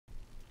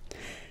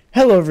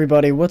Hello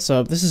everybody, what's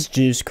up? This is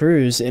Juice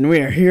Cruz, and we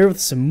are here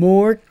with some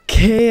more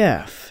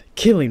KF,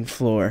 Killing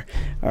Floor.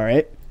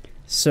 Alright,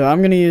 so I'm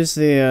going to use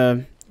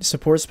the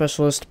support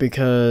specialist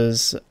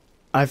because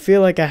I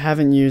feel like I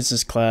haven't used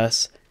this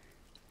class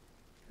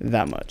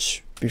that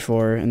much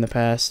before in the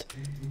past,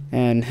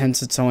 and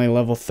hence it's only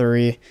level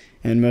 3,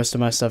 and most of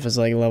my stuff is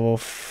like level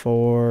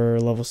 4,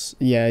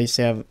 yeah, you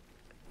see I have,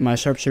 my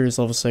sharpshooter is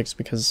level 6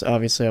 because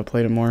obviously I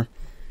played it more,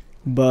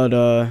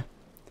 but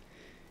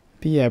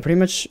yeah, pretty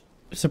much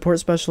support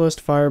specialist,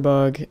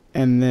 firebug,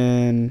 and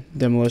then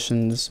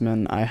demolitions,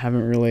 man, I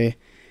haven't really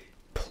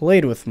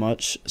played with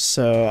much,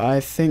 so I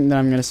think that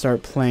I'm going to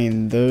start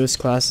playing those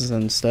classes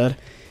instead.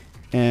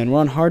 And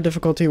we're on hard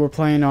difficulty, we're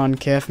playing on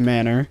KF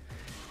Manor,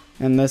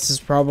 and this is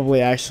probably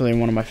actually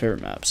one of my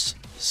favorite maps.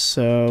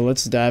 So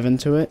let's dive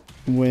into it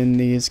when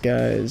these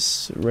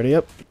guys ready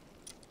up.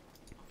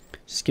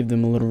 Just give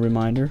them a little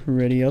reminder,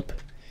 ready up,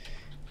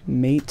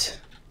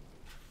 mate.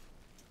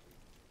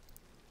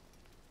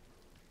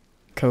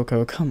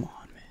 Coco, come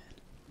on, man.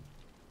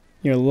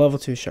 You're a level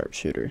 2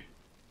 sharpshooter.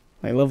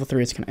 Like, level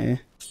 3 is kinda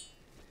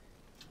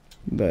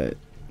but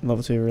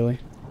level 2, really?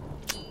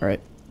 Alright.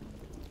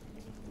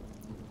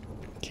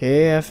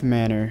 KF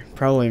Manor.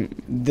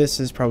 This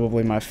is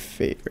probably my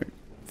favorite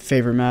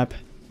map,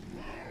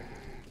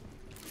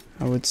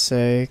 I would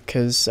say,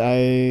 because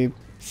I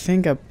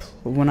think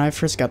when I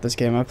first got this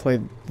game, I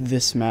played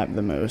this map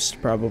the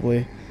most,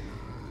 probably.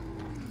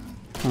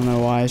 I don't know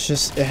why, it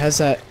has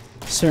that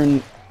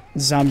certain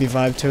zombie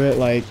vibe to it.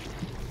 Like,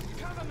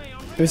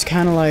 it was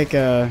kind of like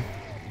I'm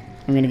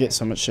gonna get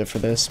so much shit for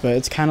this, but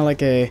it's kind of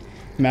like a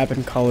map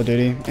in Call of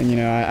Duty, and you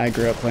know, I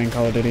grew up playing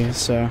Call of Duty,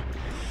 so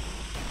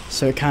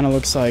it kind of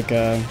looks like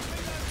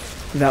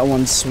that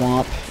one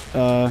swamp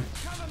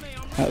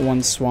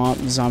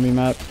zombie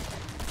map.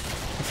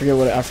 I forget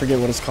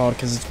what it's called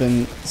because it's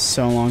been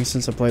so long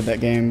since I played that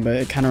game, but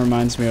it kind of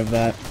reminds me of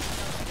that.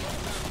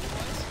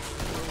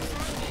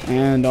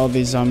 And all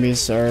these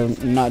zombies are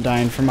not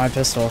dying from my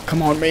pistol.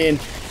 Come on, man!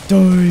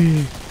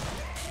 Die!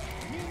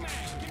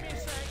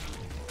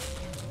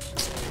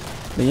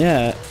 But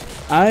yeah,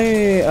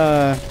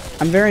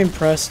 I'm very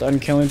impressed on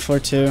Killing Floor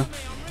 2.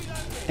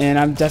 And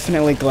I'm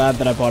definitely glad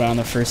that I bought it on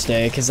the first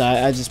day, because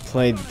I just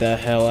played the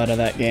hell out of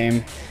that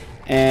game.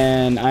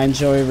 And I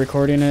enjoy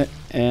recording it.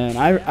 And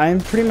I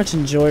pretty much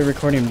enjoy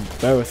recording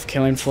both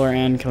Killing Floor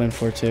and Killing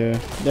Floor 2.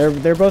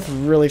 They're both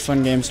really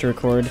fun games to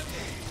record.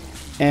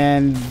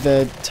 And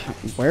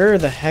where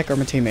the heck are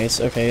my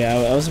teammates? Okay,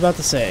 yeah, I was about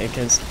to say,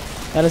 because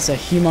that is a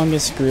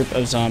humongous group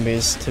of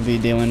zombies to be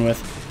dealing with.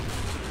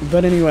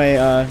 But anyway,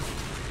 I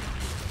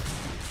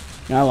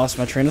lost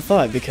my train of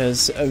thought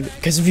because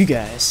of you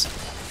guys.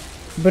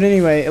 But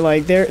anyway,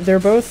 like they're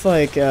both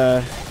like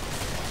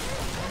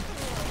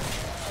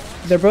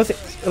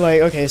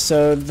okay,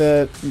 so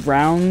the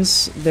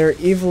rounds, they're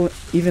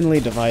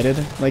evenly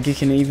divided. Like, you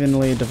can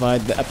evenly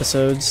divide the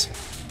episodes.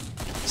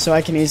 So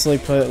I can easily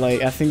put,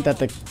 like, I think that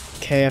the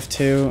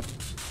KF2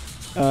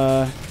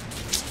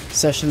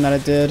 session that I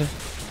did,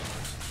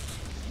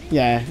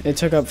 yeah, it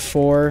took up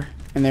 4,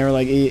 and they were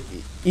like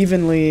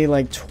evenly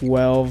like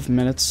 13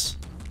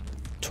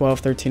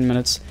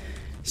 minutes.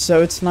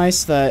 So it's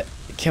nice that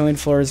Killing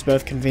Floor is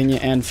both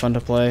convenient and fun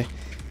to play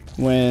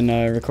when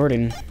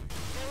recording.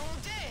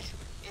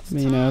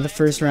 You know, the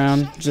first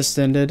round just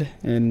ended,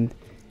 and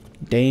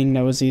dang,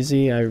 that was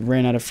easy. I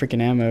ran out of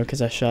freaking ammo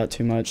because I shot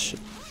too much,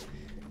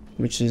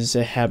 which is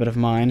a habit of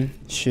mine,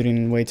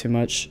 shooting way too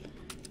much.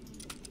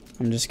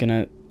 I'm just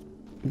gonna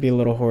be a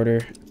little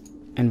hoarder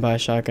and buy a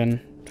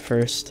shotgun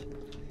first,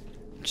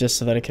 just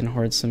so that I can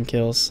hoard some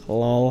kills.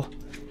 Lol.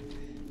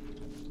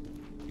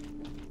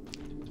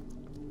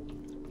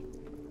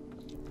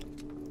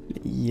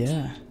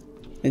 Yeah,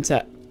 it's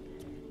at.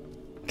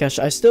 Gosh,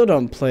 I still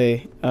don't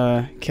play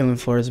Killing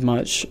Floor as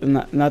much.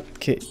 Not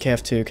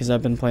KF2, because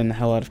I've been playing the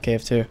hell out of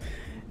KF2,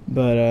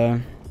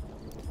 but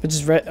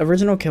just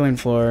original Killing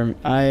Floor,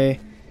 I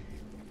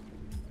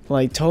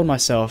like told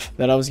myself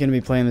that I was gonna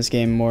be playing this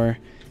game more,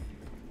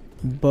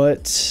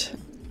 but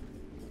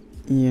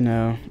you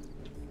know,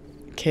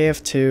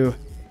 KF2,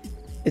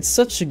 it's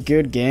such a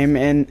good game,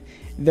 and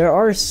there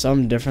are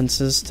some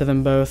differences to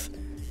them both,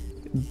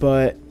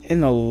 but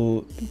in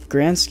the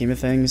grand scheme of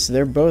things,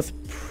 they're both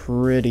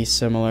pretty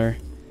similar,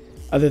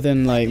 other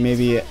than like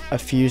maybe a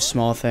few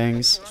small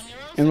things.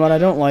 And what I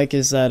don't like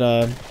is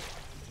that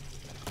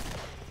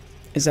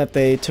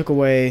they took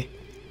away,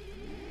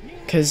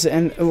 because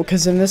in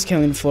this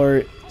Killing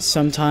Floor,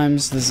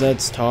 sometimes the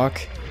Zeds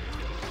talk,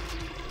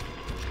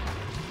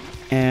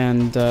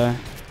 and I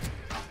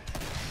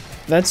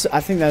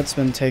think that's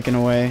been taken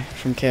away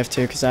from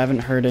KF2, because I haven't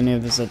heard any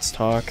of the Zeds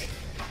talk,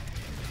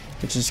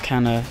 which is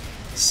kind of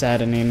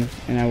saddening,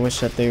 and I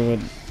wish that they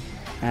would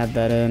add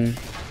that in.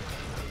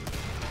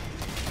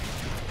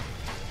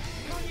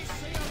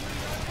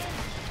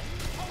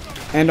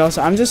 And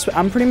also, I'm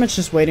pretty much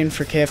just waiting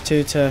for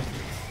KF2 to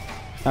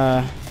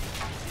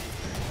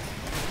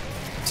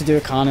do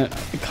a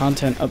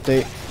content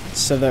update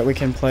so that we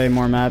can play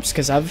more maps,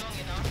 because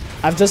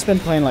I've just been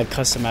playing like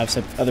custom maps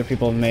that other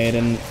people have made,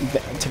 and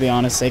to be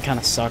honest, they kind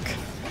of suck.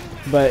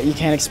 But you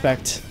can't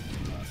expect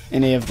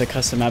any of the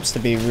custom maps to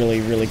be really,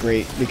 really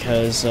great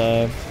because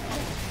you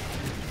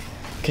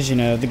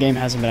know, the game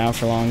hasn't been out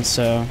for long,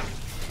 so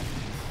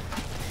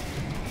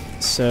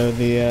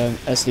the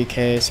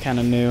SDK is kind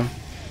of new.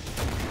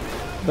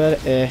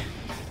 But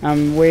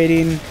I'm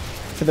waiting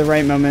for the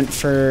right moment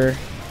for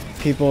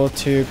people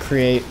to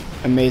create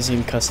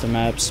amazing custom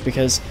maps,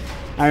 because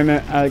I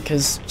remember,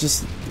 because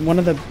just one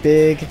of the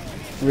big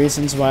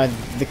reasons why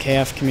the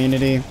KF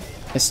community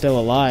is still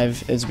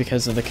alive is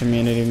because of the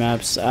community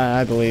maps,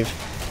 I believe.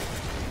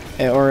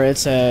 Or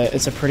it's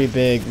a pretty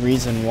big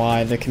reason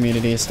why the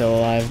community is still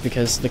alive,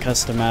 because the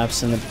custom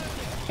maps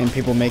and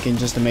people making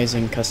just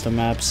amazing custom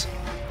maps.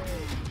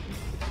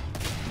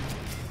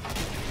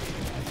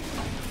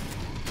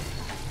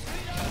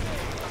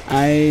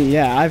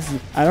 I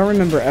don't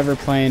remember ever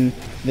playing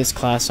this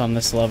class on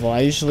this level. I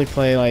usually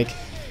play like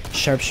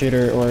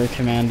sharpshooter or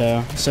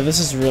commando, so this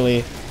is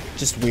really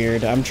just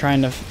weird. I'm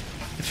trying to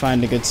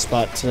find a good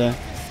spot to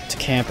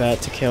camp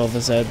at to kill the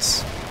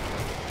Zeds,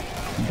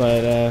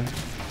 but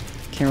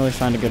can't really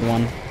find a good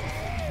one.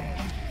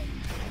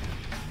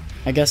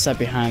 I guess that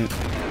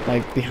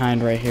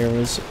behind right here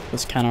was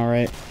kind of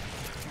alright.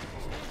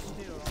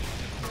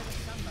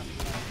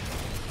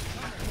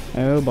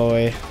 Oh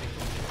boy,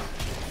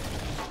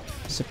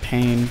 it's a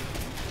pain.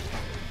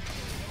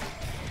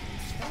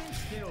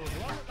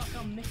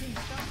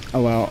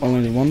 Oh wow,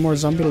 only one more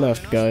zombie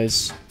left,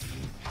 guys.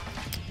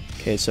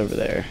 Okay, it's over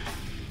there.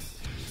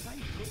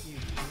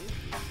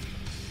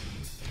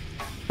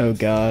 Oh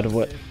god,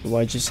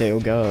 why'd you say oh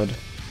god?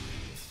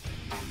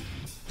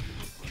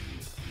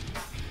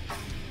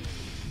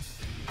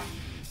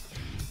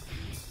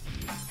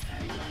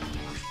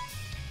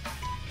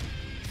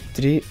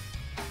 Did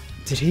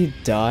he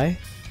die?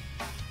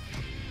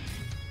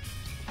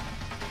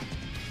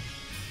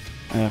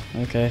 Oh,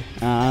 okay.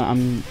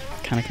 I'm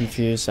kind of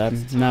confused.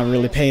 I'm not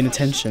really paying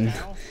attention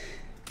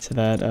to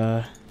that.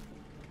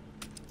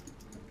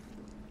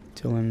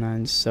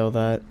 219, sell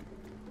that.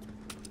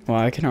 Well,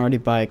 I can already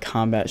buy a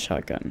combat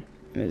shotgun.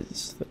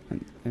 It's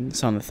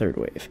on the third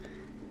wave.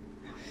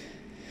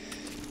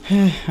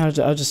 I'll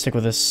just stick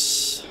with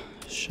this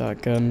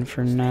shotgun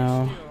for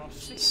now.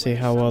 See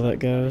how well that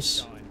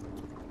goes.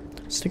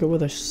 Stick it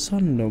with a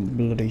sun, no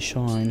bloody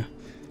shine.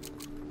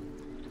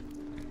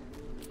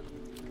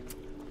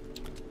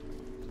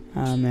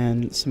 Ah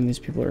man, some of these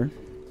people are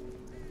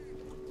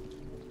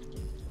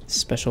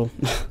special.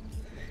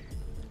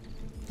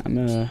 I'm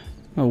gonna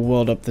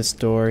weld up this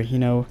door. You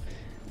know,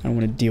 I don't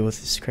want to deal with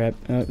this crap.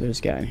 Oh, there's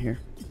a guy in here.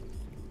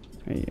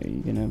 Are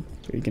you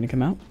gonna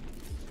come out?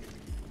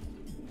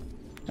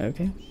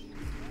 Okay.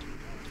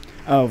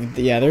 Oh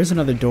yeah, there's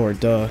another door.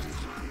 Duh.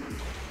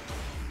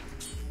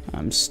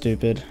 I'm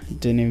stupid.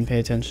 Didn't even pay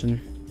attention.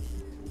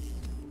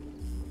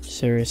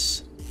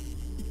 Serious.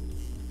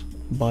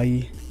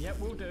 Bye. Yep,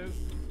 we'll do.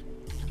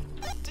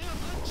 Do a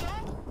good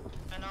job,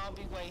 and I'll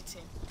be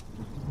waiting.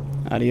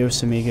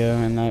 Adios, amigo.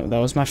 And that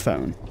was my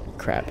phone.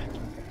 Crap.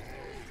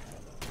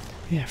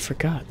 Yeah, I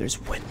forgot.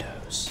 There's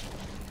windows.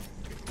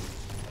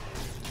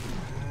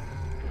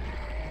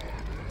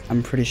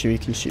 I'm pretty sure you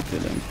can shoot through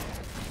them.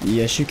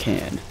 Yes, you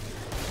can.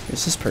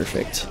 This is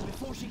perfect.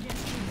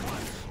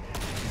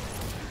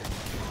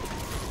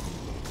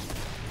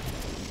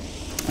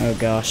 Oh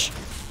gosh.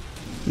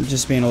 I'm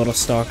just being a little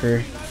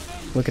stalker.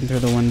 Looking through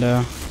the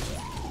window.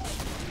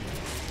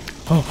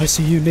 Oh, I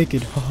see you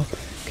naked.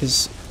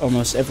 Because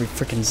almost every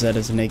freaking Zed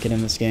is naked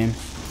in this game.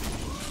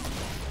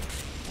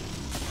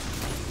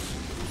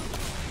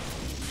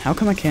 How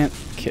come I can't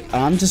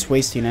I'm just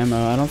wasting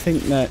ammo. I don't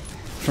think that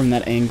from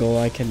that angle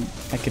I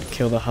could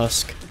kill the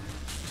husk.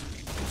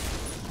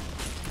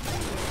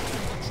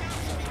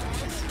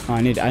 Oh,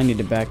 I need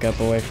to back up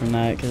away from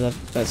that, because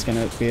that's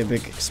gonna be a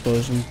big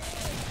explosion.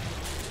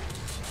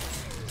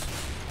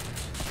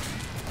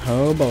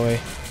 Oh boy.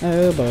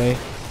 Oh boy.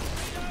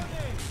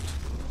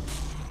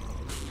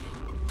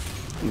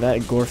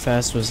 That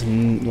Gorefast was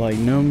like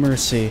no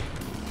mercy.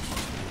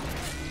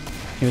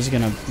 He was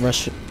gonna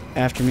rush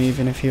after me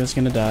even if he was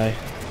gonna die.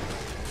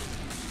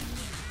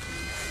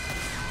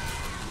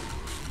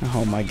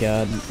 Oh my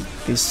god,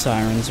 these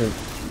sirens are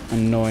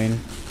annoying.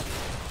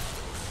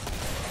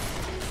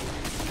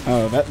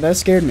 Oh, that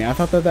scared me. I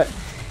thought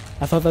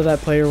that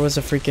player was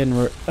a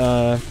freaking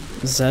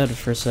Zed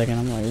for a second.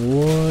 I'm like,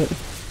 what?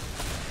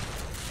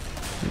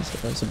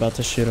 I was about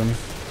to shoot him.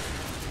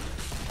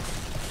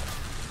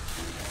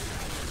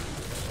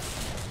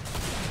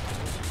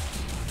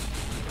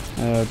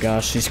 Oh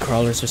gosh, these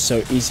crawlers are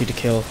so easy to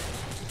kill.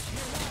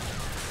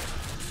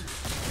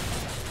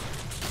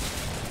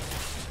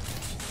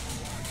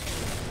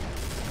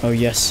 Oh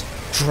yes,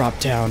 drop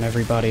down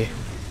everybody.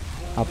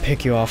 I'll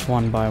pick you off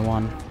one by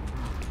one.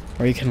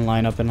 Or you can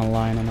line up in a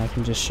line and I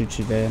can just shoot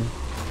you dead.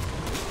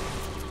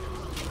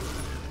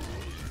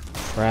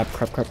 Crap,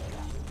 crap, crap.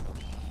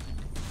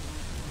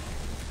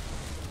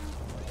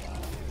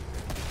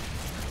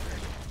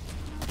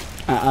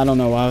 I don't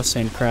know why I was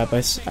saying crap. I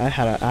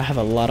have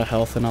a lot of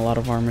health and a lot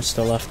of armor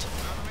still left.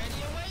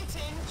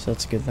 So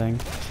that's a good thing.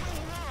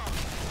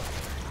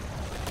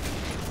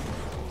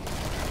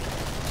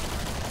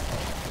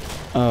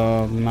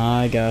 Oh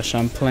my gosh,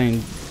 I'm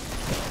playing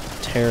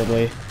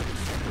terribly.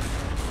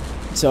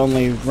 It's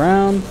only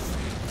round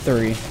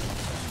 3,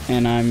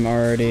 and I'm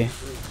already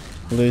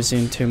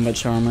losing too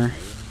much armor.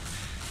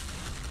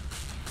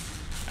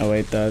 Oh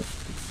wait, the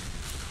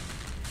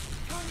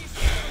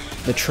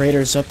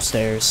trader's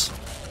upstairs.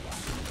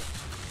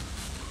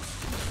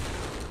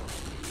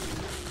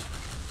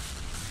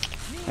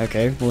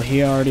 Okay, well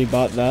he already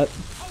bought that.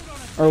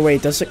 Or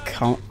wait, does it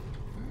count?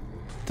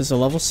 Does a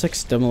level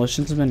 6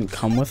 demolitionman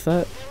come with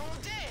that?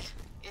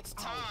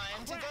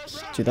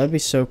 Dude, that'd be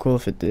so cool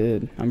if it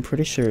did. I'm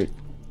pretty sure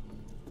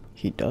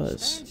he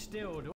does.